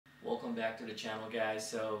welcome back to the channel, guys.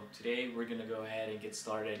 So today we're gonna go ahead and get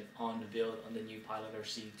started on the build on the new Pilot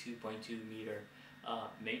RC 2.2 meter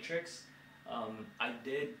matrix. I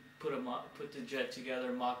did put the jet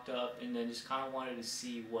together, mocked up, and then just kind of wanted to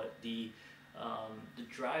see what the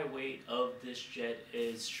dry weight of this jet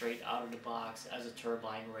is straight out of the box as a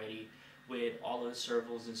turbine ready, with all of the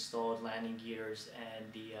servos installed, landing gears,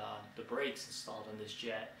 and the brakes installed on this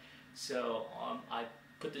jet. So I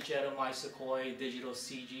put the jet on my Sequoia digital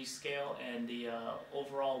CG scale, and the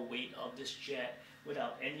overall weight of this jet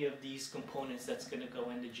without any of these components that's going to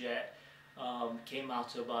go in the jet came out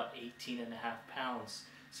to about 18.5 pounds.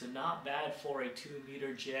 So not bad for a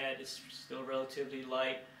 2-meter jet. It's still relatively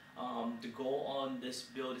light. The goal on this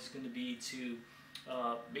build is going to be to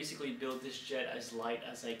basically build this jet as light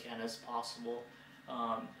as I can as possible.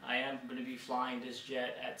 I am going to be flying this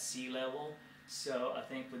jet at sea level, so I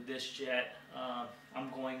think with this jet I'm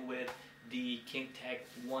going with the King Tech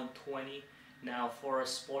 120. Now for a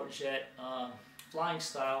sport jet flying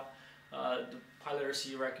style, the Pilot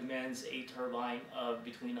RC recommends a turbine of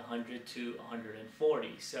between 100 to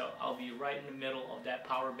 140. So I'll be right in the middle of that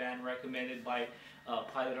power band recommended by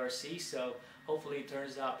Pilot RC, so hopefully it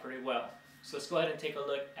turns out pretty well. So let's go ahead and take a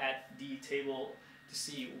look at the table to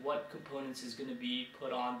see what components is going to be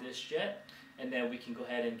put on this jet, and then we can go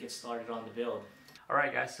ahead and get started on the build.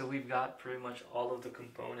 Alright guys, so we've got pretty much all of the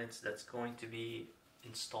components that's going to be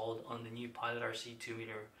installed on the new Pilot RC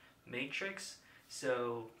 2-meter matrix.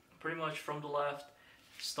 So pretty much from the left,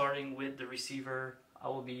 starting with the receiver, I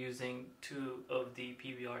will be using 2 of the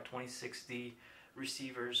PBR 2060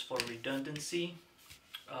 receivers for redundancy.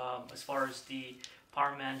 As far as the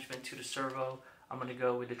power management to the servo, I'm going to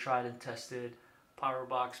go with the tried and tested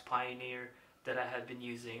Powerbox Pioneer that I have been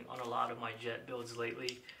using on a lot of my jet builds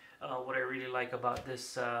lately. What I really like about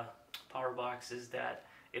this Powerbox is that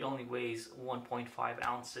it only weighs 1.5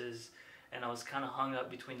 ounces, and I was kind of hung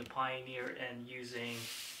up between the Pioneer and using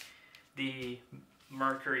the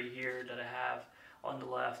Mercury here that I have on the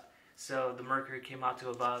left. So the Mercury came out to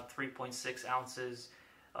about 3.6 ounces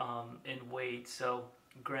in weight. So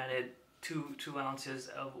granted, 2 ounces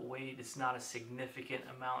of weight is not a significant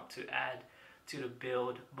amount to add to the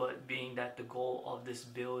build, but being that the goal of this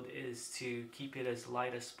build is to keep it as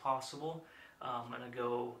light as possible, I'm going to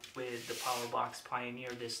go with the Powerbox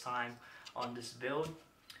Pioneer this time on this build.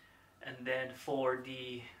 And then for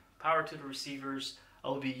the power to the receivers,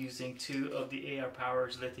 I'll be using 2 of the AR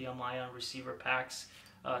Powers lithium-ion receiver packs,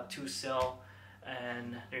 2 cell,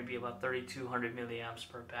 and they're going to be about 3200 milliamps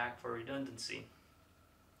per pack for redundancy.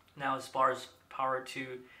 Now as far as power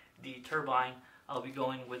to the turbine, I'll be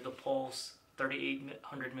going with the Pulse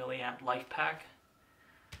 3800 milliamp life pack.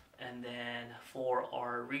 And then for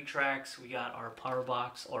our retracts, we got our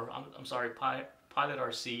Powerbox, or I'm sorry, Pilot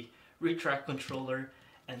RC retract controller,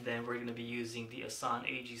 and then we're going to be using the Asan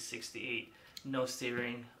AG68 no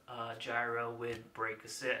steering gyro with brake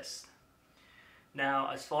assist.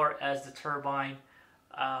 Now as far as the turbine,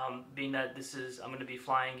 being that I'm going to be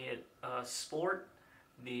flying it sport,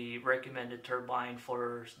 the recommended turbine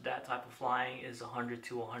for that type of flying is 100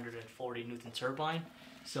 to 140 Newton turbine.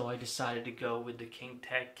 So I decided to go with the King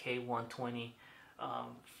Tech K120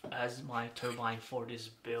 as my turbine for this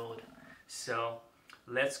build. So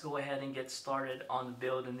let's go ahead and get started on the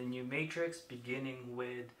build in the new matrix, beginning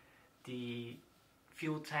with the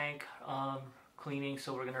fuel tank cleaning.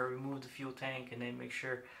 So we're going to remove the fuel tank and then make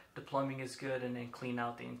sure the plumbing is good, and then clean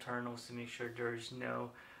out the internals to make sure there's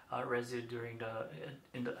no residue during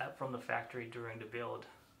from the factory during the build.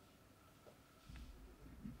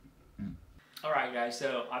 Alright guys,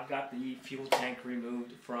 so I've got the fuel tank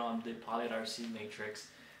removed from the Pilot RC matrix.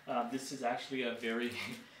 This is actually a very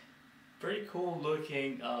pretty cool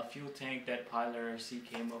looking fuel tank that Pilot RC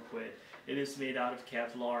came up with. It is made out of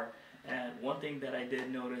Kevlar, and one thing that I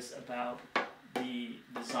did notice about the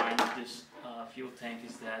design of this fuel tank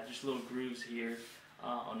is that there's little grooves here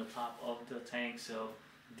on the top of the tank, so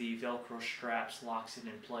the Velcro straps locks it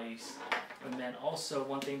in place. And then also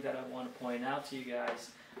one thing that I want to point out to you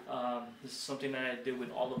guys, this is something that I do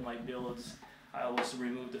with all of my builds. I always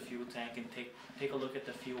remove the fuel tank and take a look at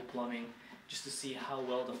the fuel plumbing just to see how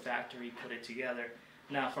well the factory put it together.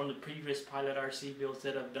 Now from the previous Pilot RC builds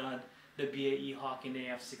that I've done, the BAE Hawk and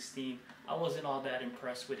AF-16, I wasn't all that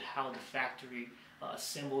impressed with how the factory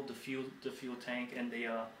assembled the fuel tank and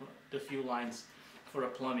the fuel lines for the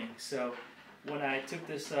plumbing. So when I took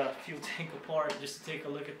this fuel tank apart just to take a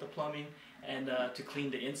look at the plumbing and to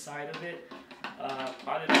clean the inside of it,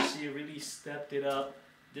 Pilot RC really stepped it up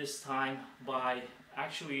this time by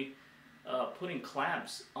actually putting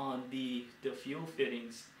clamps on the fuel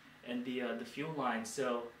fittings and the fuel line.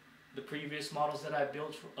 So the previous models that I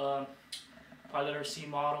built, Pilot RC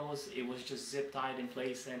models, it was just zip tied in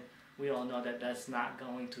place, and we all know that that's not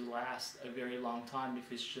going to last a very long time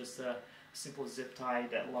if it's just a simple zip tie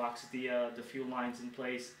that locks the fuel lines in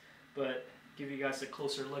place. But give you guys a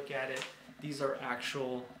closer look at it, these are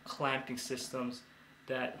actual clamping systems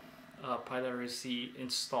that Pilot RC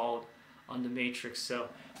installed on the Matrix. So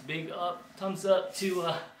big thumbs up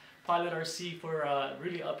to Pilot RC for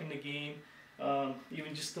really upping the game.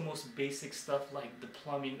 Even just the most basic stuff like the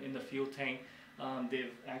plumbing in the fuel tank,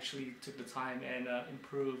 they've actually took the time and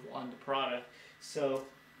improved on the product. So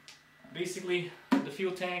basically the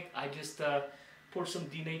fuel tank, I just poured some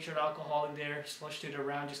denatured alcohol in there, flushed it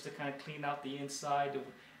around just to kind of clean out the inside of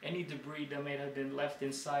any debris that may have been left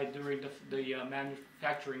inside during the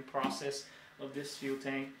manufacturing process of this fuel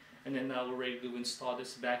tank. And then now we're ready to install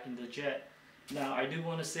this back in the jet. Now I do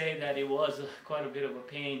want to say that it was quite a bit of a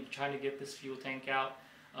pain trying to get this fuel tank out.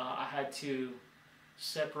 I had to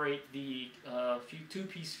separate the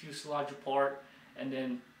two-piece fuselage apart and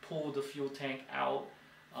then pull the fuel tank out.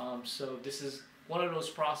 So this is one of those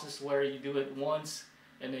processes where you do it once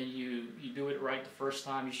and then you do it right the first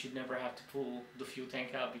time. You should never have to pull the fuel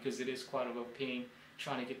tank out because it is quite a pain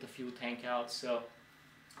trying to get the fuel tank out. So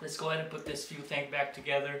let's go ahead and put this fuel tank back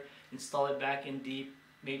together, install it back in the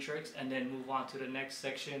Matrix, and then move on to the next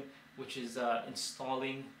section, which is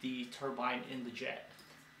installing the turbine in the jet.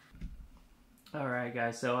 Alright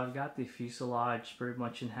guys, so I've got the fuselage pretty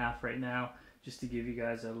much in half right now, just to give you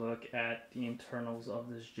guys a look at the internals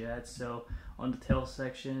of this jet. So on the tail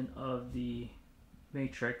section of the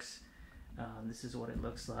Matrix, this is what it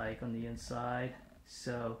looks like on the inside.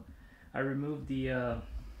 So I removed the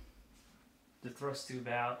thrust tube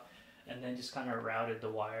out and then just kind of routed the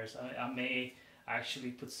wires. I may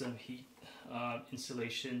actually put some heat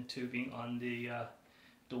insulation tubing on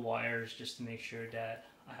the wires just to make sure that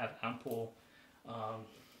I have ample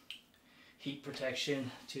heat protection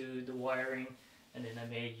to the wiring, and then I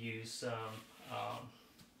may use some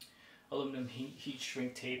aluminum heat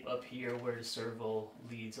shrink tape up here where the servo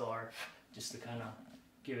leads are, just to kind of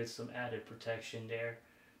give it some added protection there.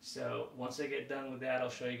 So once I get done with that, I'll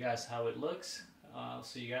show you guys how it looks. I'll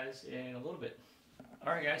see you guys in a little bit.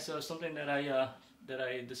 Alright guys, so something that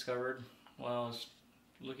I discovered while I was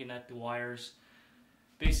looking at the wires,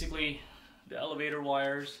 basically the elevator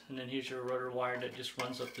wires, and then here's your rotor wire that just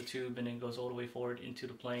runs up the tube and then goes all the way forward into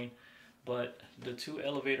the plane. But the two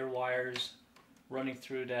elevator wires running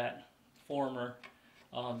through that former,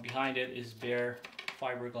 behind it is bare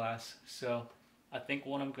fiberglass. So I think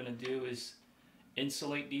what I'm going to do is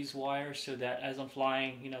insulate these wires so that as I'm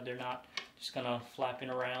flying, you know, they're not just kind of flapping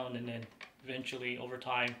around and then eventually over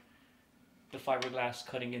time the fiberglass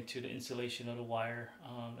cutting into the insulation of the wire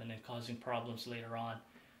and then causing problems later on.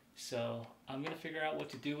 So I'm going to figure out what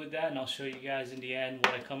to do with that, and I'll show you guys in the end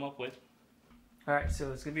what I come up with. Alright,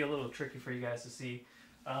 so it's going to be a little tricky for you guys to see,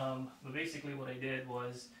 but basically what I did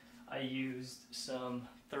was I used some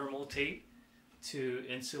thermal tape to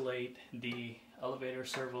insulate the elevator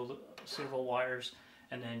servo wires,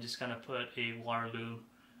 and then just kind of put a wire loom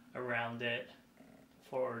around it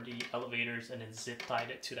for the elevators, and then zip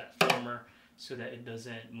tied it to that former so that it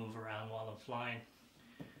doesn't move around while I'm flying.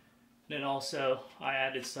 Then also I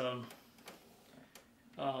added some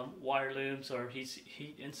wire looms, or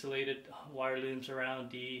heat insulated wire looms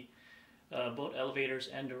around the both elevators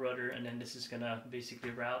and the rudder, and then this is gonna basically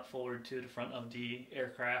route forward to the front of the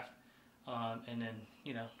aircraft, and then,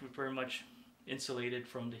 you know, we're pretty much insulated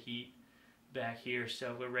from the heat back here,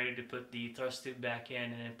 so we're ready to put the thrust tube back in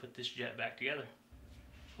and then put this jet back together.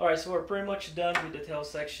 Alright, so we're pretty much done with the tail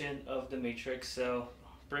section of the Matrix. So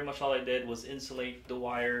pretty much all I did was insulate the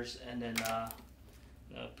wires and then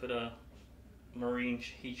put a marine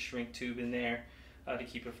heat shrink tube in there to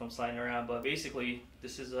keep it from sliding around. But basically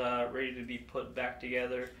this is ready to be put back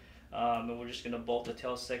together, and we're just going to bolt the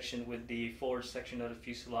tail section with the forward section of the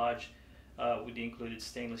fuselage with the included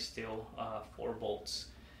stainless steel 4 bolts.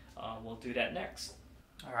 We'll do that next.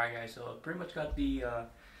 Alright guys, so I pretty much got the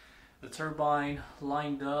turbine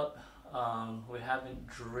lined up. We haven't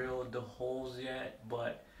drilled the holes yet,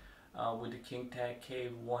 but with the KingTech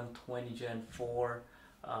K120 Gen 4,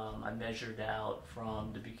 I measured out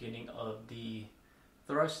from the beginning of the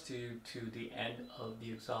thrust tube to the end of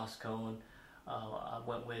the exhaust cone. I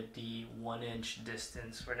went with the 1-inch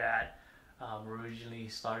distance for that. Originally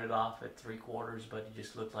started off at 3/4, but it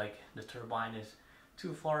just looked like the turbine is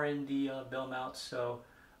too far in the bell mount, so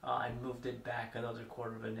I moved it back another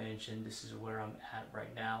 1/4 inch, and this is where I'm at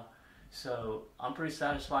right now. So I'm pretty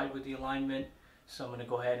satisfied with the alignment, so I'm going to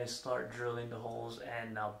go ahead and start drilling the holes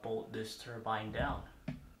and bolt this turbine down.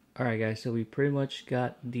 Alright guys, so we pretty much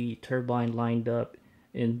got the turbine lined up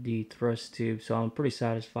in the thrust tube, so I'm pretty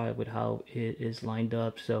satisfied with how it is lined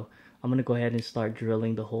up. So I'm going to go ahead and start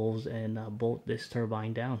drilling the holes and bolt this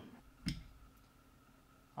turbine down.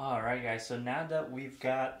 Alright guys, so now that we've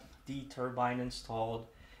got the turbine installed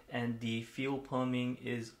and the fuel plumbing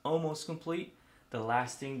is almost complete, the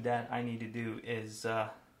last thing that I need to do is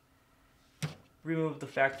remove the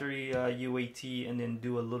factory UAT and then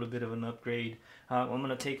do a little bit of an upgrade. I'm going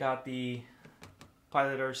to take out the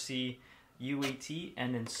Pilot RC UAT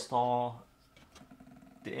and install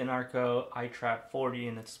the Inarco iTrap 40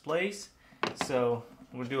 in its place. So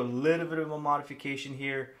we'll do a little bit of a modification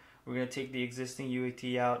here. We're going to take the existing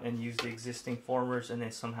UAT out and use the existing formers and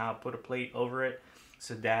then somehow put a plate over it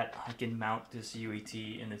so that I can mount this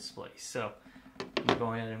UAT in its place. So I'm going to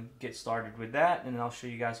go ahead and get started with that, and then I'll show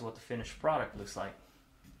you guys what the finished product looks like.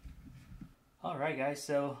 Alright guys,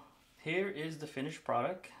 so here is the finished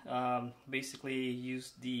product. Basically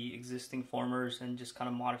used the existing formers and just kind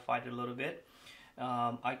of modified it a little bit.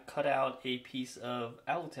 I cut out a piece of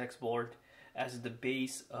Alutex board as the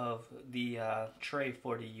base of the tray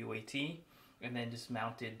for the UAT, and then just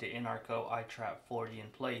mounted the Inarco iTrap 40 in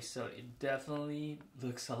place. So it definitely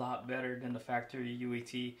looks a lot better than the factory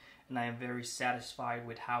UAT, and I am very satisfied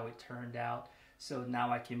with how it turned out. So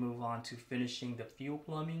now I can move on to finishing the fuel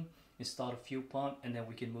plumbing, install the fuel pump, and then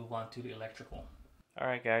we can move on to the electrical.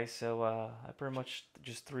 Alright guys, so I pretty much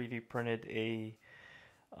just 3D printed a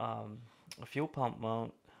fuel pump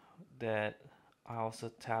mount that I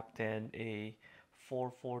also tapped in a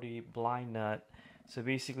 440 blind nut. So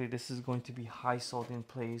basically this is going to be high salt in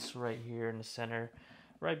place right here in the center,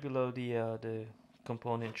 right below the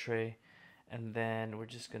component tray, and then we're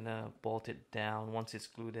just gonna bolt it down. Once it's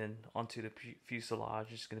glued in onto the fuselage,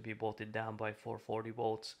 it's gonna be bolted down by 440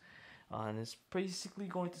 bolts, and it's basically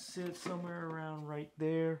going to sit somewhere around right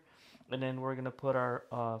there. And then we're gonna put our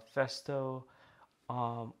Festo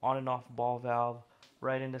on and off ball valve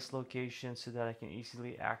right in this location so that I can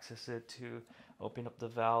easily access it to open up the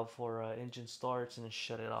valve for engine starts and then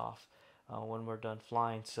shut it off when we're done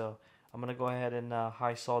flying. So I'm gonna go ahead and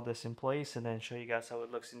high salt this in place and then show you guys how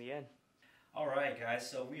it looks in the end. Alright guys,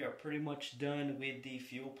 so we are pretty much done with the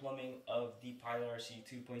fuel plumbing of the Pilot RC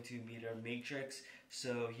 2.2 meter matrix.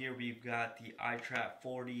 So here we've got the iTrap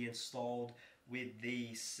 40 installed with the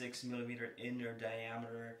 6mm inner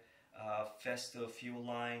diameter Festo fuel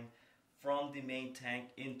line from the main tank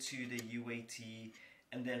into the UAT,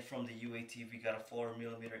 and then from the UAT we got a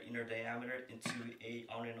 4mm inner diameter into a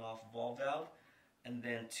on and off ball valve, and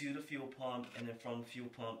then to the fuel pump, and then from the fuel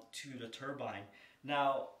pump to the turbine.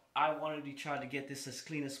 Now I wanted to try to get this as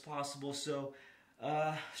clean as possible, so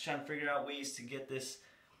I was trying to figure out ways to get this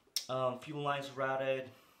fuel lines routed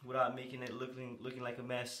without making it looking like a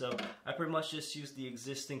mess. So I pretty much just used the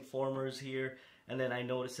existing formers here, and then I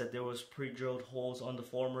noticed that there was pre-drilled holes on the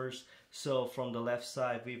formers. So from the left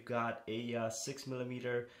side we've got a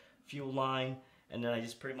 6mm fuel line, and then I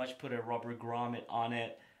just pretty much put a rubber grommet on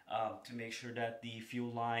it to make sure that the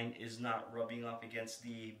fuel line is not rubbing up against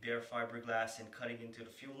the bare fiberglass and cutting into the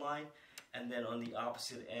fuel line. And then on the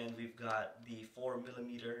opposite end we've got the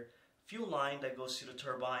 4mm fuel line that goes to the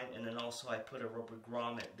turbine, and then also I put a rubber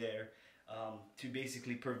grommet there to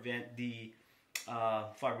basically prevent the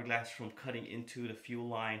fiberglass from cutting into the fuel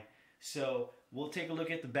line. So we'll take a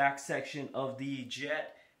look at the back section of the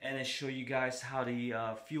jet and then show you guys how the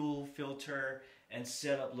fuel filter and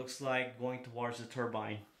setup looks like going towards the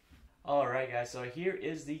turbine. Alright guys, so here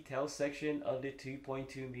is the tail section of the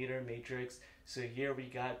 2.2 meter matrix. So here we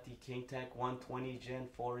got the King Tank 120 Gen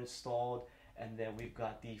 4 installed, and then we've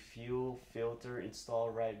got the fuel filter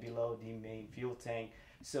installed right below the main fuel tank.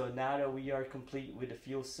 So now that we are complete with the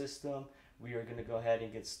fuel system, we are going to go ahead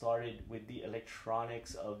and get started with the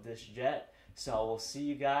electronics of this jet. So I will see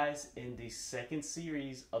you guys in the second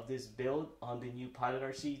series of this build on the new Pilot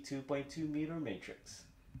RC 2.2 meter matrix.